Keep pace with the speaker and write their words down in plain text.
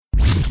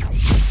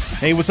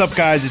Hey, what's up,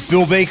 guys? It's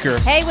Bill Baker.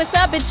 Hey, what's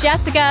up? It's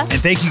Jessica. And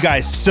thank you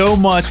guys so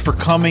much for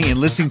coming and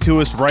listening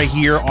to us right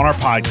here on our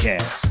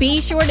podcast.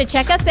 Be sure to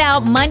check us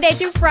out Monday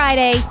through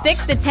Friday,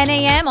 6 to 10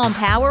 a.m. on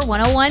Power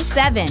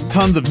 101.7.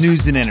 Tons of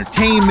news and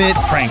entertainment,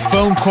 prank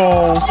phone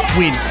calls,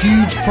 win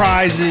huge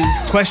prizes,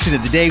 question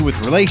of the day with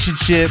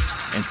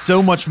relationships, and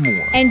so much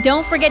more. And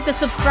don't forget to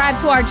subscribe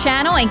to our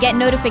channel and get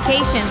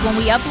notifications when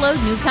we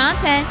upload new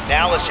content.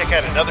 Now let's check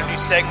out another new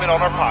segment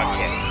on our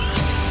podcast.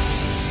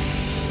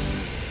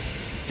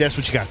 Jess,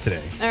 what you got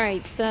today? All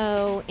right,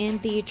 so in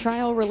the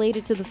trial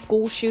related to the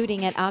school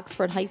shooting at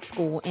Oxford High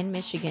School in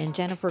Michigan,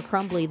 Jennifer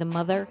Crumbley, the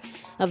mother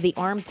of the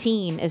armed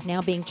teen, is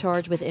now being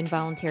charged with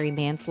involuntary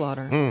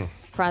manslaughter.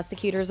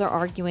 Prosecutors are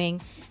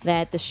arguing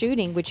that the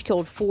shooting, which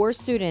killed 4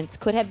 students,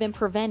 could have been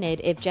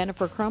prevented if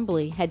Jennifer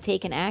Crumbley had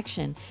taken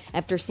action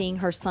after seeing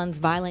her son's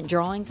violent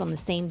drawings on the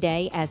same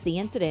day as the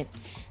incident.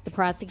 The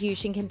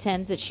prosecution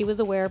contends that she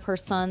was aware of her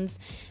son's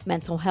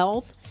mental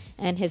health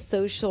and his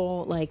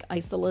social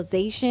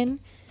isolation,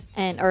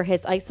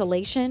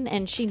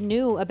 and she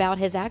knew about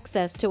his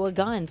access to a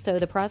gun. So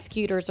the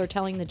prosecutors are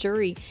telling the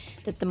jury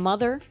that the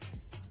mother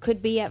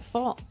could be at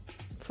fault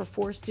for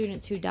 4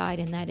 students who died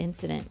in that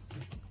incident.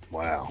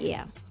 Wow.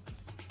 Yeah.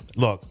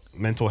 Look,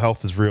 mental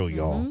health is real,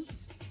 y'all.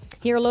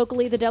 Here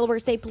locally, the Delaware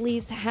State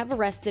Police have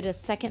arrested a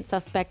second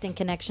suspect in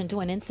connection to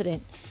an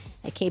incident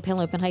at Cape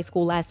Henlopen High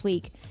School last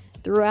week.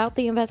 Throughout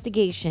the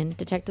investigation,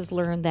 detectives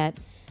learned that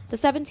the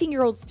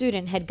 17-year-old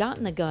student had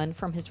gotten the gun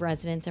from his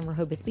residence in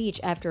Rehoboth Beach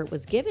after it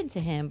was given to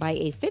him by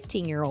a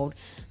 15-year-old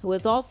who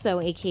was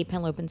also a Cape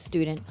Henlopen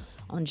student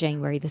on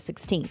January the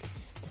 16th.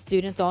 The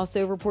students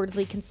also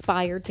reportedly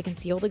conspired to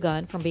conceal the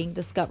gun from being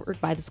discovered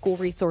by the school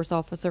resource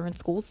officer and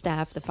school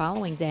staff the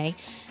following day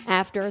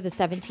after the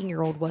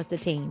 17-year-old was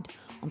detained.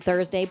 On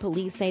Thursday,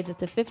 police say that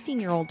the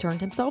 15-year-old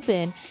turned himself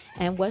in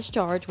and was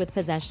charged with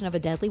possession of a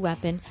deadly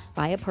weapon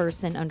by a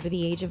person under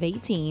the age of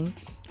 18,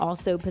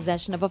 also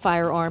possession of a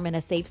firearm in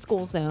a safe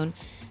school zone,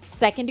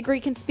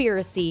 second-degree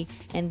conspiracy,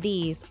 and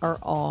these are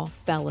all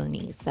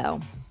felonies. So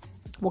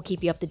we'll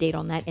keep you up to date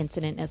on that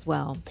incident as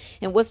well.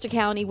 In Worcester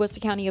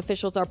County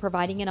officials are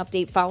providing an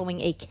update following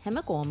a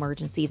chemical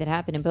emergency that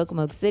happened in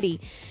Pocomoke City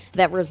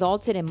that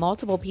resulted in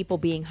multiple people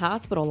being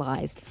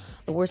hospitalized.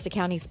 The Worcester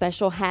County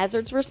Special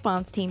Hazards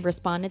Response Team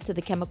responded to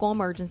the chemical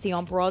emergency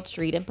on Broad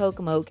Street in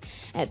Pocomoke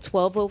at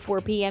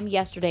 12:04 p.m.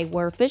 yesterday,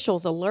 where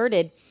officials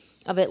alerted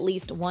of at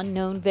least one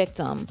known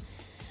victim.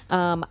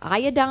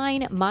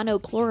 Iodine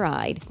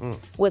monochloride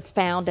was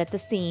found at the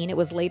scene. It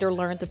was later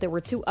learned that there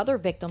were 2 other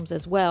victims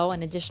as well,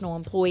 an additional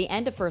employee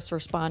and a first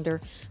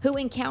responder who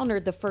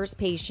encountered the first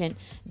patient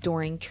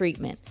during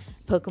treatment.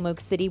 Pocomoke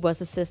City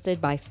was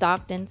assisted by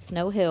Stockton,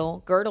 Snow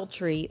Hill, Girdle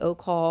Tree,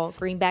 Oak Hall,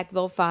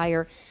 Greenbackville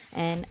Fire,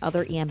 and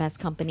other EMS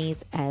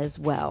companies as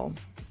well.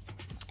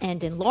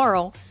 And in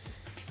Laurel,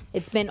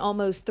 it's been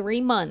almost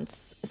 3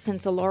 months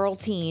since a Laurel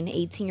teen,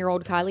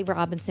 18-year-old Kylie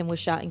Robinson, was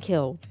shot and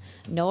killed.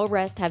 No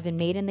arrests have been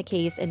made in the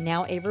case, and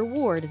now a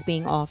reward is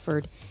being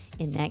offered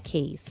in that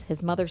case.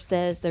 His mother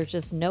says there's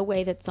just no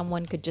way that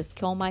someone could just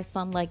kill my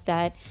son like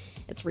that.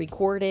 It's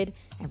recorded.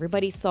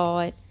 Everybody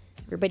saw it.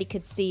 Everybody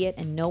could see it,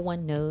 and no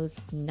one knows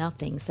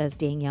nothing, says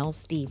Danielle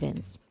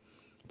Stevens.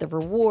 The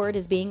reward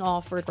is being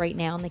offered right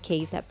now in the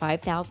case at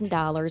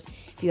 $5,000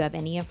 if you have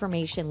any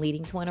information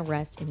leading to an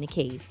arrest in the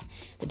case.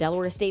 The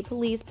Delaware State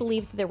Police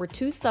believe that there were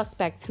 2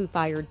 suspects who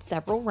fired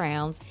several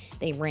rounds.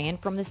 They ran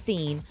from the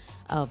scene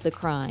of the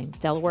crime.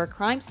 Delaware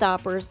Crime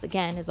Stoppers,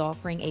 again, is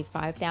offering a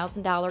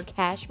 $5,000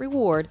 cash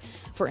reward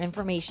for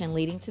information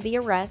leading to the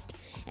arrest,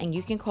 and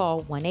you can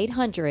call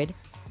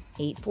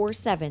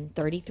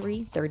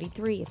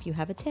 1-800-847-3333 if you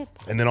have a tip.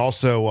 And then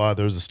also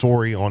there's a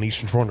story on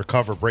Eastern Shore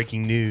Undercover,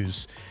 breaking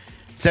news.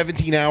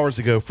 17 hours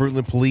ago,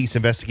 Fruitland police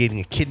investigating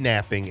a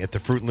kidnapping at the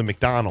Fruitland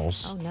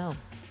McDonald's. Oh, no.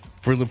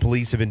 Fruitland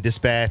police have been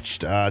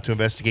dispatched to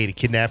investigate a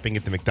kidnapping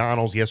at the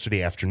McDonald's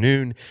yesterday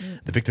afternoon.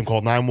 The victim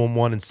called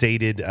 911 and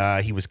stated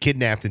he was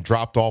kidnapped and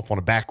dropped off on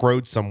a back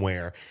road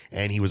somewhere,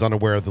 and he was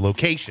unaware of the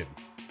location.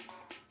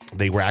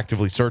 They were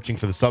actively searching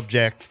for the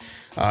subject.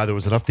 There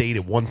was an update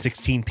at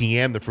 1:16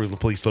 p.m. The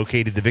Fruitland police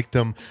located the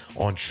victim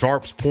on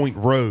Sharps Point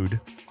Road.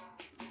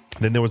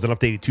 Then there was an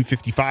update at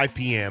 2:55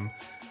 p.m.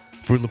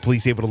 Fruitland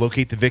police able to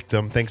locate the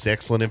victim thanks to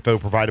excellent info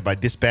provided by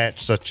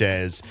dispatch, such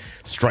as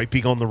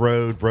striping on the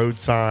road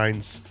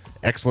signs,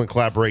 excellent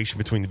collaboration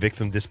between the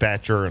victim,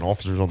 dispatcher, and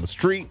officers on the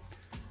street.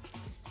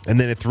 And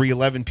then at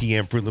 3:11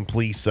 p.m., Fruitland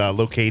police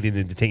located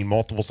and detained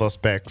multiple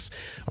suspects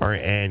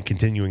and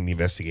continuing the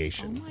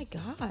investigation. Oh, my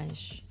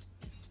gosh.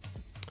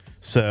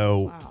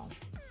 So,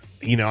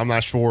 Wow. I'm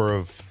not sure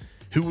of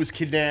who was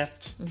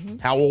kidnapped,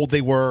 how old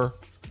they were.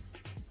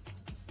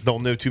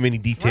 Don't know too many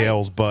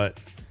details, but...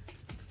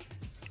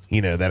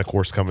 that, of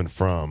course, coming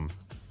from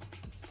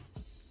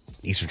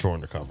Eastern Shore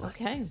Undercover.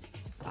 Okay.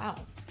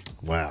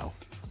 Wow.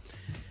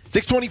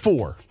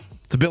 6:24.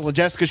 It's a Bill and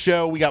Jessica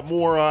show. We got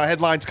more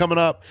headlines coming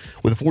up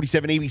with a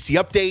 47 ABC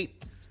update.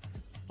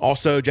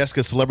 Also,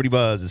 Jessica's Celebrity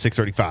Buzz at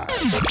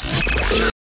 6:35.